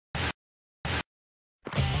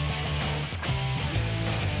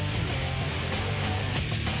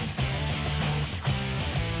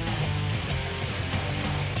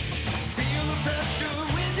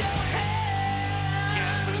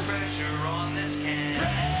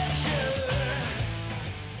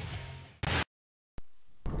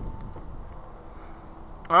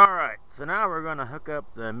So now we're going to hook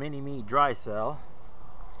up the mini-me dry cell.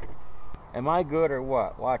 Am I good or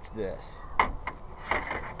what? Watch this.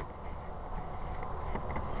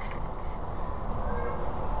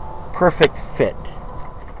 Perfect fit.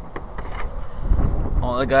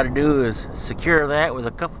 All I got to do is secure that with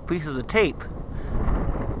a couple pieces of tape.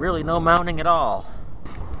 Really no mounting at all.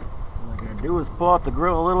 All I got to do is pull out the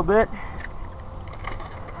grill a little bit.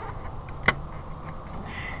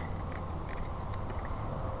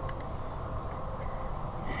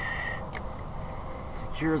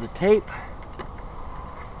 Secure the tape.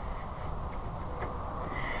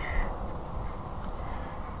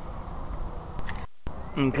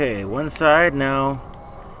 Okay, one side now.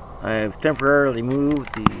 I've temporarily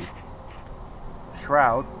moved the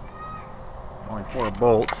shroud, only 4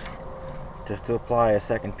 bolts, just to apply a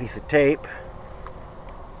second piece of tape.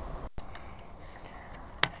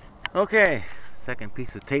 Okay, second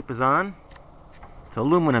piece of tape is on. It's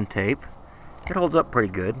aluminum tape. It holds up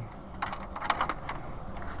pretty good.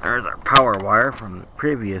 There's our power wire from the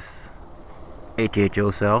previous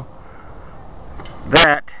HHO cell.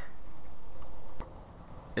 That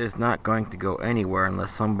is not going to go anywhere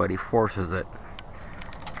unless somebody forces it.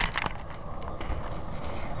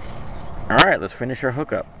 Alright, let's finish our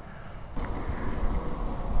hookup.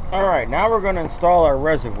 Alright, now we're going to install our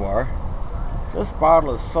reservoir. This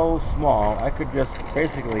bottle is so small, I could just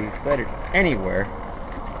basically set it anywhere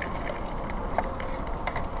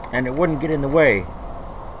and it wouldn't get in the way.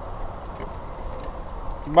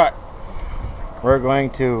 But we're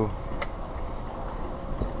going to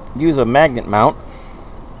use a magnet mount.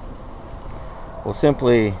 We'll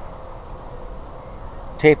simply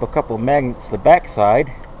tape a couple of magnets to the back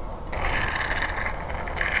side.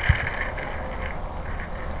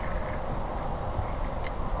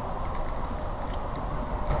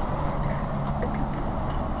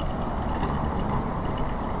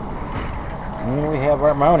 And then we have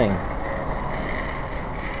our mounting.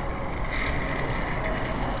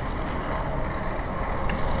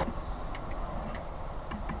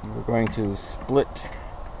 We're going to split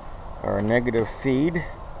our negative feed.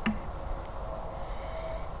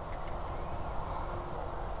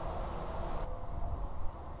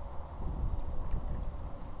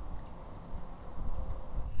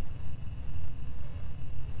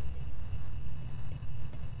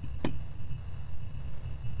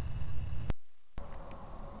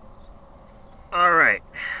 All right.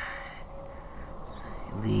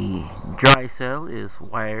 The dry cell is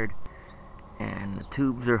wired and the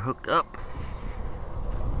tubes are hooked up.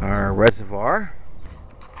 Our reservoir,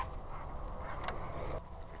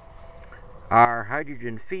 our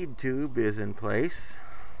hydrogen feed tube is in place.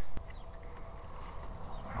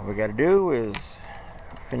 All we got to do is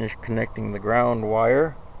finish connecting the ground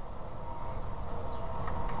wire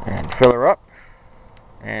and fill her up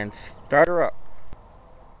and start her up.